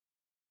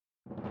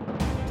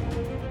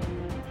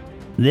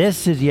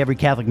This is the Every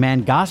Catholic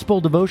Man Gospel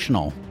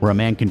Devotional, where a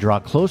man can draw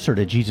closer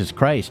to Jesus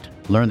Christ,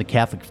 learn the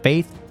Catholic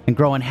faith, and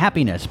grow in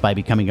happiness by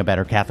becoming a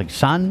better Catholic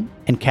son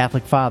and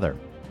Catholic father.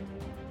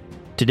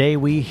 Today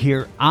we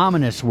hear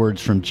ominous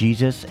words from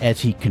Jesus as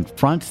he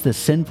confronts the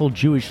sinful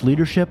Jewish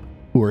leadership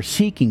who are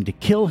seeking to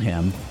kill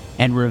him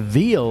and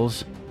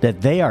reveals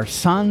that they are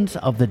sons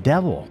of the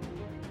devil.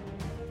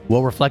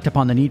 We'll reflect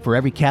upon the need for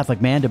every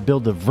Catholic man to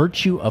build the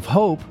virtue of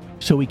hope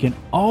so we can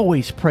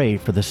always pray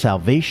for the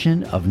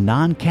salvation of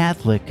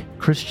non-Catholic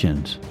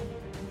Christians.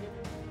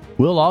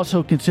 We'll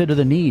also consider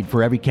the need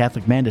for every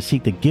Catholic man to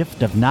seek the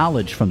gift of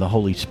knowledge from the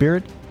Holy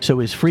Spirit so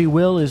his free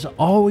will is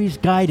always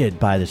guided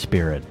by the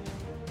Spirit.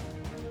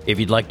 If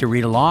you'd like to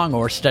read along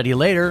or study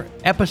later,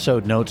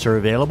 episode notes are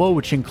available,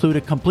 which include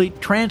a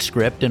complete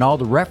transcript and all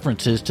the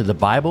references to the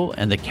Bible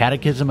and the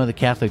Catechism of the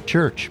Catholic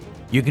Church.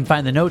 You can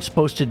find the notes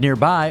posted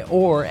nearby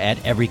or at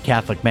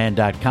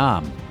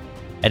everycatholicman.com.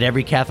 At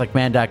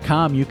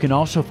everycatholicman.com, you can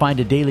also find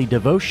a daily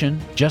devotion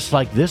just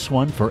like this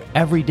one for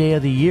every day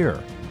of the year.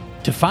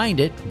 To find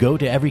it, go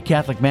to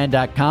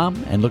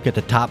everycatholicman.com and look at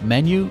the top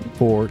menu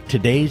for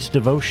today's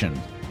devotion.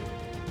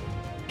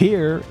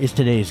 Here is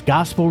today's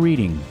Gospel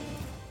reading.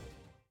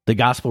 The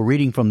Gospel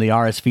reading from the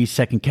RSV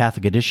Second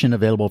Catholic Edition,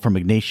 available from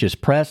Ignatius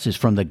Press, is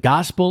from the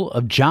Gospel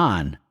of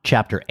John,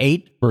 chapter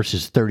 8,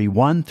 verses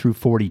 31 through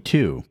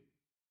 42.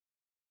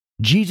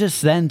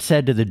 Jesus then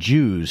said to the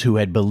Jews who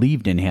had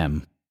believed in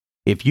him,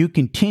 "If you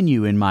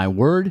continue in my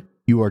word,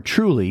 you are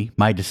truly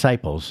my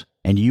disciples,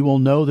 and you will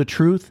know the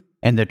truth,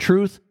 and the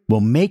truth will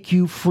make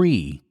you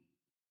free."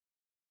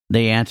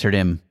 They answered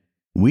him,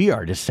 "We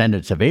are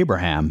descendants of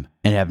Abraham,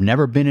 and have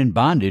never been in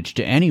bondage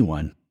to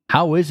anyone.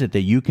 How is it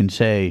that you can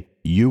say,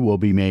 'You will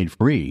be made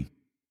free'?"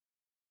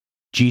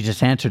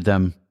 Jesus answered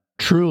them,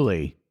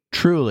 "Truly,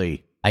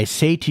 truly, I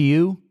say to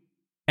you,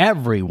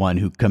 everyone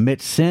who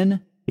commits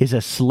sin is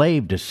a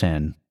slave to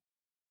sin.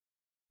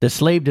 The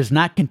slave does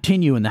not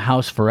continue in the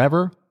house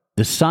forever,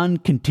 the Son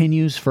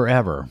continues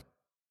forever.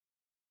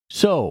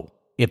 So,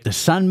 if the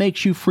Son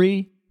makes you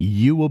free,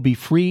 you will be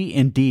free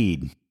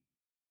indeed.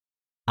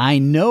 I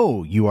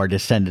know you are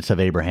descendants of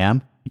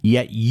Abraham,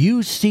 yet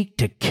you seek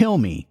to kill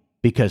me,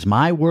 because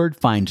my word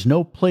finds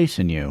no place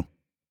in you.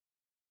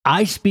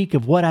 I speak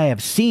of what I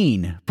have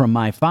seen from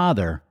my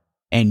Father,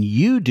 and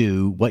you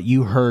do what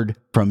you heard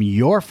from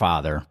your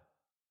father."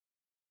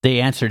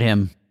 They answered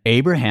him,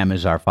 "Abraham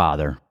is our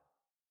father."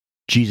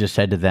 Jesus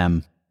said to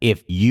them,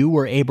 "If you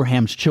were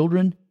Abraham's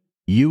children,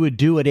 you would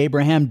do what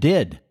Abraham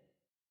did.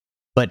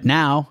 But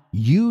now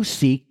you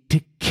seek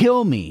to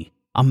kill me,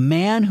 a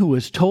man who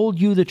has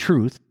told you the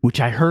truth, which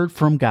I heard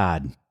from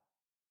God.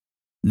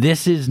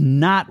 This is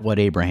not what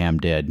Abraham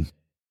did.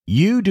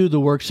 You do the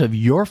works of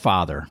your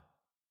father."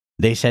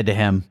 They said to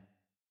him,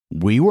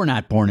 "We were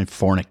not born in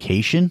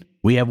fornication.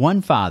 We have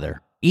one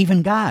Father,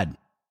 even God."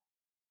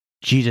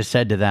 Jesus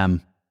said to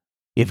them,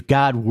 "If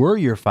God were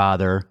your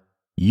Father,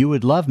 you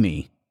would love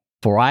me,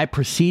 for I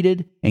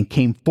proceeded and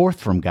came forth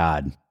from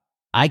God.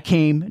 I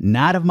came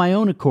not of my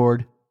own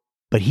accord,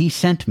 but he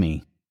sent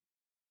me."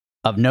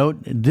 Of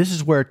note, this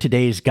is where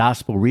today's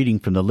gospel reading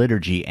from the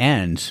liturgy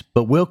ends,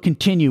 but we'll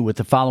continue with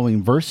the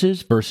following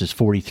verses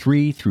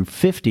 43 through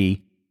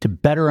 50, to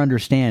better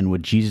understand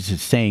what Jesus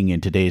is saying in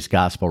today's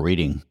gospel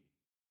reading.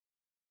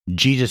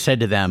 Jesus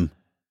said to them,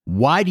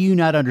 "Why do you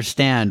not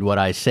understand what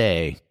I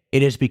say?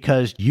 It is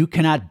because you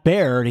cannot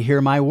bear to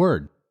hear my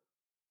word.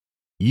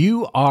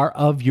 You are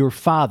of your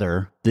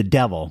father, the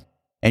devil,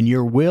 and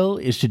your will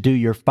is to do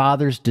your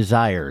father's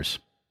desires.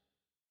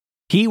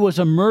 He was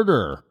a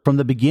murderer from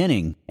the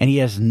beginning, and he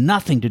has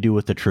nothing to do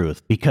with the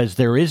truth, because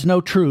there is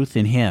no truth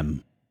in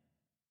him.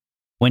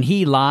 When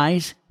he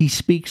lies, he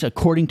speaks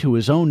according to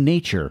his own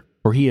nature,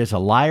 for he is a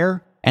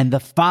liar and the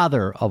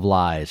father of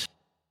lies.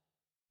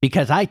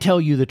 Because I tell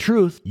you the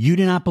truth, you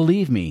do not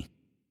believe me.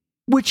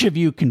 Which of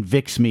you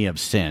convicts me of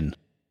sin?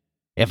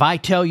 If I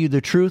tell you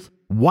the truth,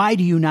 why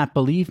do you not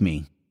believe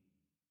me?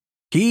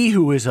 He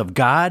who is of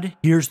God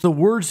hears the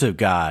words of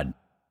God.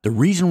 The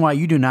reason why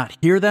you do not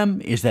hear them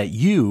is that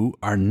you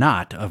are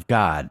not of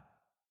God."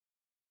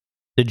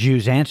 The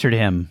Jews answered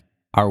him,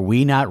 "Are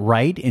we not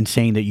right in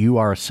saying that you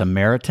are a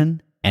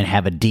Samaritan and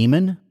have a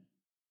demon?"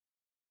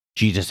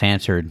 Jesus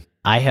answered,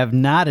 "I have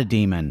not a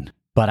demon,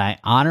 but I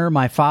honor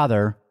my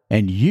Father,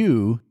 and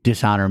you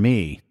dishonor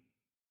me.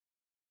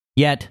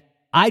 Yet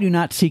I do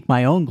not seek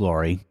my own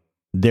glory.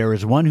 There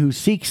is one who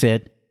seeks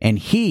it, and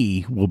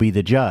he will be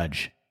the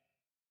judge."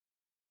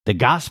 The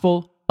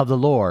Gospel of the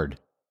Lord.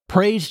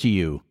 Praise to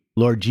you,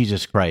 Lord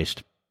Jesus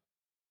Christ.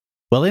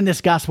 Well, in this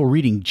gospel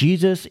reading,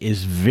 Jesus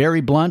is very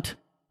blunt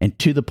and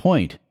to the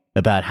point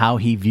about how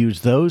he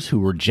views those who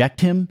reject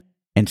him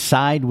and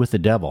side with the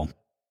devil.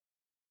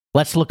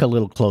 Let's look a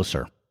little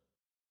closer.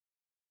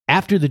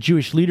 After the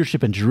Jewish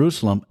leadership in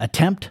Jerusalem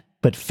attempt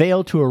but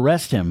fail to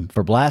arrest him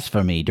for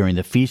blasphemy during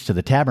the Feast of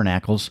the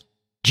Tabernacles,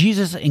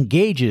 Jesus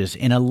engages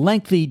in a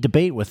lengthy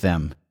debate with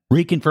them,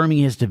 reconfirming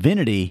his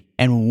divinity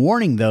and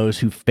warning those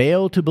who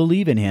fail to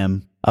believe in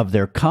him of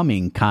their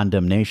coming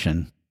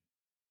condemnation.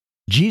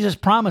 Jesus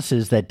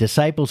promises that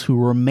disciples who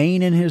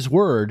remain in his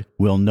word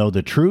will know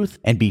the truth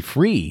and be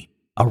free,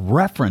 a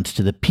reference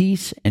to the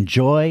peace and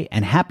joy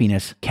and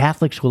happiness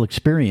Catholics will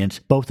experience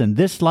both in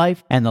this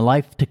life and the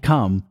life to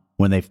come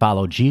when they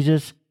follow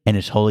Jesus and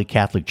his holy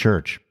Catholic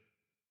Church.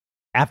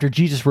 After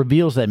Jesus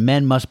reveals that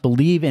men must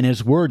believe in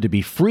his word to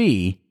be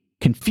free,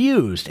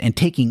 confused and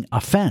taking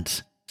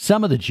offense,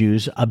 some of the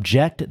Jews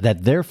object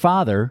that their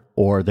father,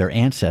 or their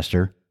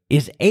ancestor,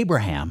 is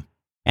Abraham,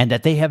 and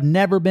that they have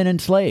never been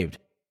enslaved.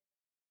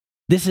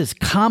 This is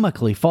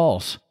comically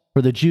false,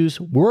 for the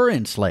Jews were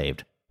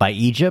enslaved by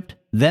Egypt,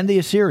 then the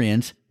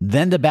Assyrians,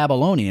 then the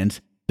Babylonians,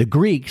 the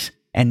Greeks,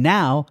 and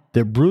now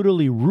they're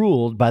brutally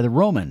ruled by the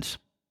Romans.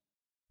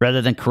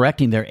 Rather than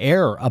correcting their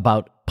error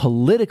about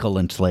political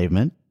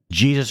enslavement,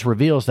 Jesus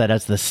reveals that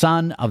as the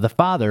Son of the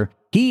Father,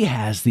 he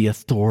has the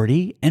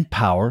authority and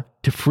power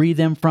to free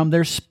them from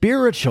their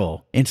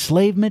spiritual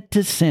enslavement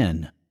to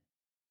sin.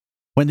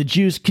 When the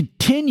Jews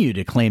continue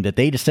to claim that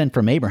they descend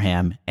from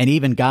Abraham and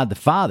even God the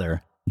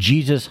Father,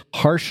 Jesus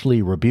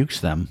harshly rebukes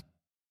them.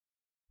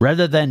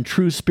 Rather than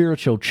true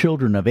spiritual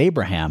children of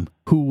Abraham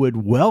who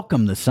would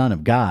welcome the Son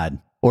of God,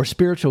 or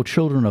spiritual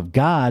children of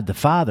God the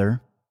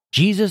Father,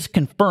 Jesus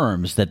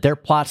confirms that their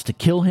plots to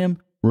kill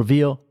him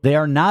reveal they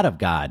are not of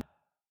God.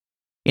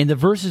 In the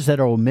verses that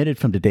are omitted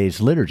from today's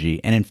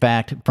liturgy, and in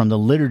fact from the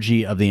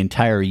liturgy of the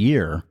entire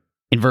year,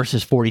 in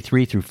verses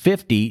 43 through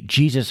 50,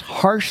 Jesus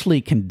harshly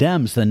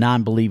condemns the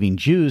non-believing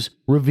Jews,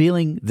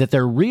 revealing that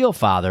their real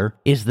father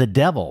is the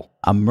devil,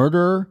 a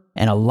murderer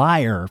and a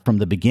liar from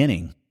the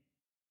beginning.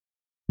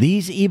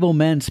 These evil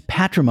men's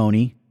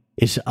patrimony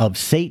is of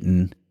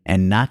Satan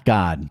and not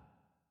God.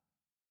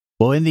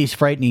 Well, in these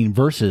frightening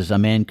verses, a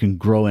man can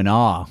grow in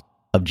awe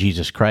of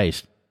Jesus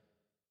Christ.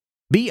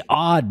 Be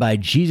awed by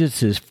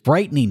Jesus'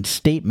 frightening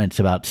statements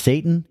about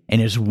Satan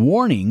and his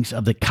warnings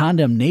of the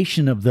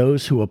condemnation of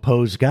those who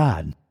oppose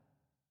God.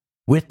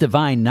 With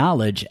divine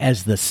knowledge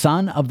as the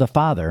Son of the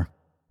Father,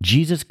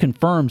 Jesus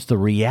confirms the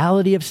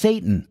reality of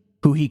Satan,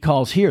 who he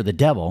calls here the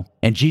devil,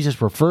 and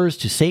Jesus refers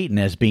to Satan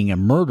as being a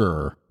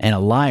murderer and a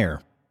liar.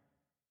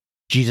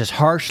 Jesus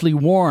harshly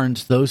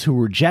warns those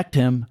who reject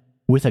him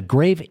with a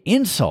grave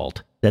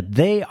insult that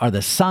they are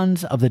the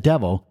sons of the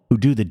devil who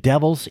do the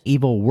devil's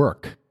evil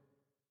work.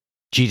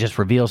 Jesus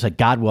reveals that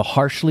God will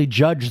harshly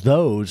judge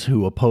those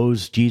who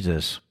oppose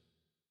Jesus.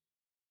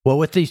 Well,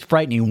 with these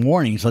frightening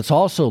warnings, let's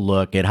also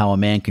look at how a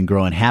man can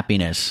grow in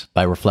happiness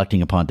by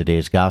reflecting upon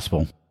today's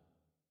gospel.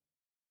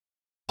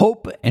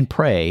 Hope and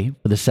pray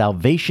for the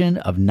salvation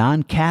of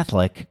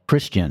non-Catholic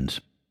Christians.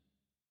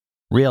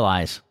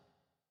 Realize,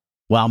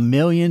 while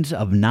millions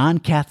of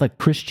non-Catholic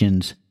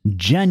Christians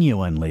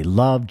genuinely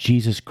love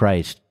Jesus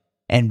Christ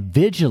and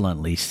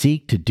vigilantly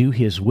seek to do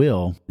his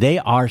will, they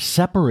are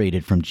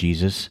separated from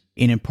Jesus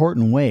in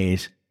important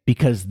ways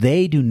because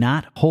they do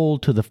not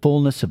hold to the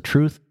fullness of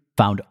truth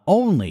found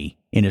only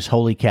in his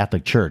holy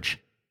Catholic Church.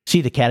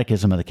 See the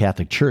Catechism of the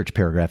Catholic Church,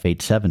 paragraph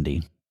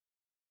 870.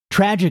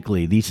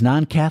 Tragically, these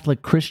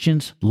non-Catholic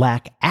Christians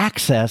lack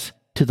access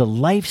to the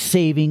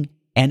life-saving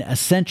and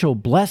essential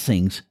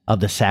blessings of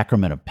the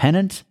sacrament of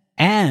penance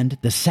and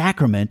the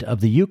sacrament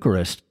of the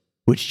Eucharist,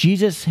 which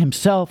Jesus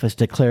himself has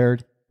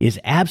declared is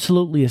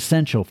absolutely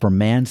essential for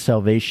man's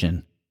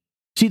salvation.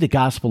 See the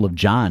Gospel of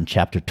John,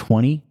 chapter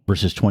 20,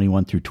 verses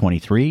 21 through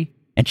 23,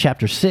 and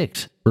chapter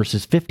 6,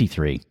 verses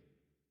 53.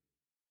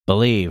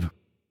 Believe.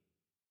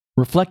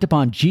 Reflect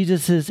upon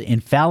Jesus'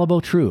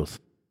 infallible truth,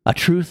 a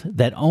truth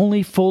that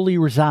only fully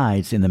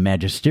resides in the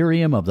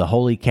magisterium of the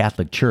Holy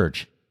Catholic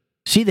Church.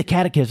 See the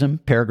Catechism,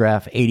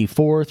 paragraph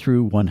 84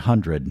 through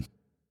 100.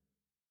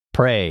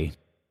 Pray.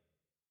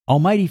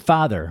 Almighty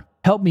Father,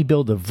 help me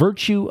build the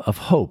virtue of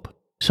hope,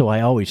 so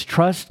I always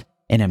trust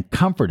and am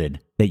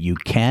comforted that you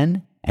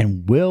can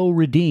and will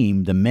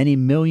redeem the many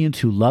millions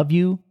who love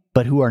you,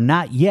 but who are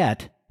not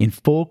yet in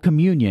full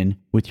communion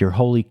with your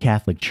Holy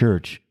Catholic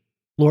Church.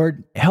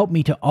 Lord, help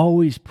me to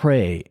always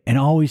pray and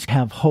always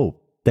have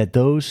hope that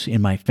those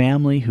in my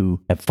family who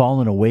have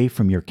fallen away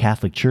from your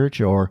Catholic Church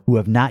or who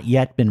have not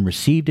yet been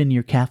received in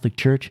your Catholic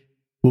Church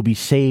will be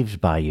saved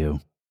by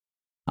you.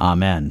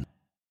 Amen.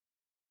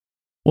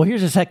 Well,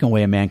 here's a second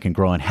way a man can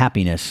grow in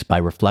happiness by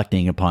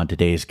reflecting upon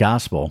today's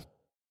gospel.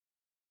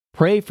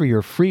 Pray for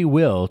your free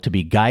will to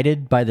be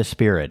guided by the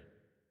Spirit.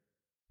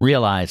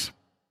 Realize,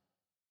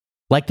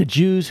 like the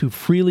Jews who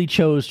freely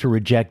chose to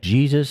reject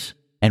Jesus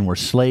and were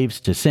slaves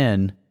to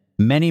sin,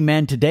 many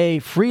men today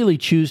freely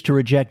choose to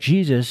reject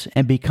Jesus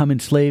and become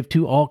enslaved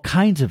to all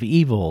kinds of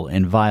evil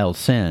and vile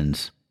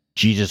sins.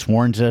 Jesus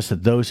warns us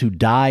that those who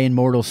die in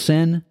mortal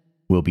sin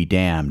will be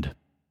damned.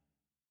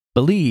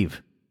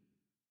 Believe.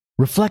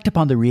 Reflect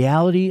upon the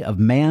reality of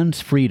man's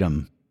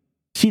freedom.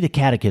 See the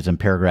Catechism,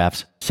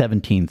 paragraphs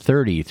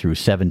 1730 through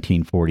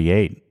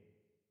 1748.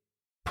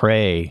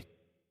 Pray.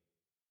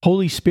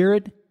 Holy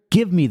Spirit,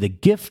 give me the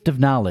gift of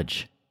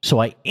knowledge,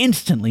 so I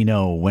instantly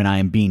know when I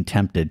am being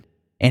tempted,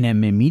 and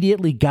am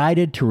immediately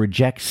guided to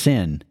reject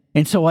sin,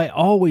 and so I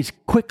always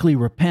quickly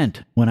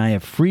repent when I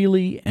have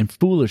freely and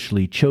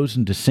foolishly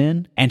chosen to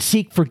sin, and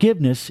seek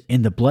forgiveness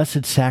in the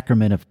blessed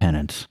sacrament of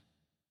penance.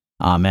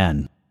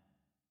 Amen.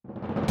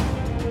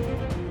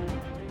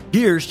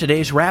 Here's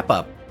today's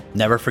wrap-up.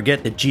 Never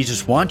forget that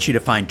Jesus wants you to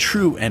find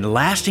true and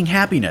lasting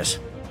happiness.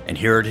 And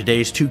here are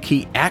today's 2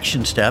 key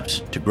action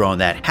steps to grow in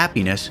that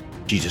happiness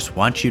Jesus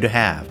wants you to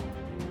have.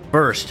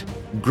 First,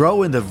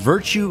 grow in the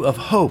virtue of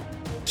hope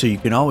so you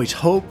can always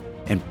hope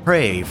and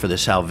pray for the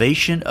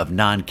salvation of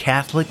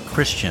non-Catholic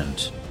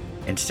Christians.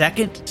 And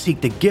second, seek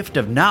the gift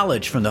of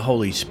knowledge from the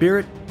Holy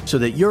Spirit so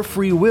that your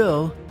free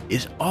will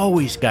is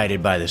always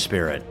guided by the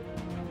Spirit.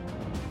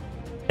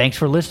 Thanks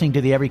for listening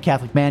to the Every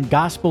Catholic Man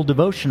Gospel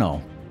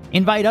Devotional.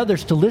 Invite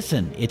others to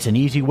listen. It's an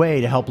easy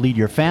way to help lead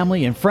your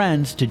family and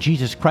friends to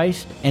Jesus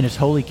Christ and His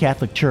Holy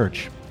Catholic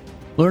Church.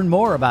 Learn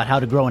more about how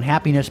to grow in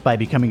happiness by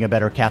becoming a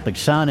better Catholic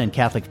son and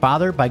Catholic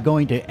father by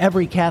going to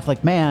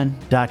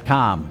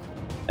everycatholicman.com.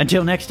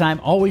 Until next time,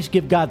 always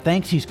give God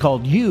thanks He's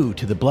called you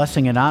to the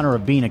blessing and honor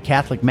of being a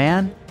Catholic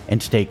man,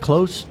 and stay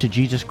close to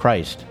Jesus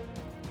Christ.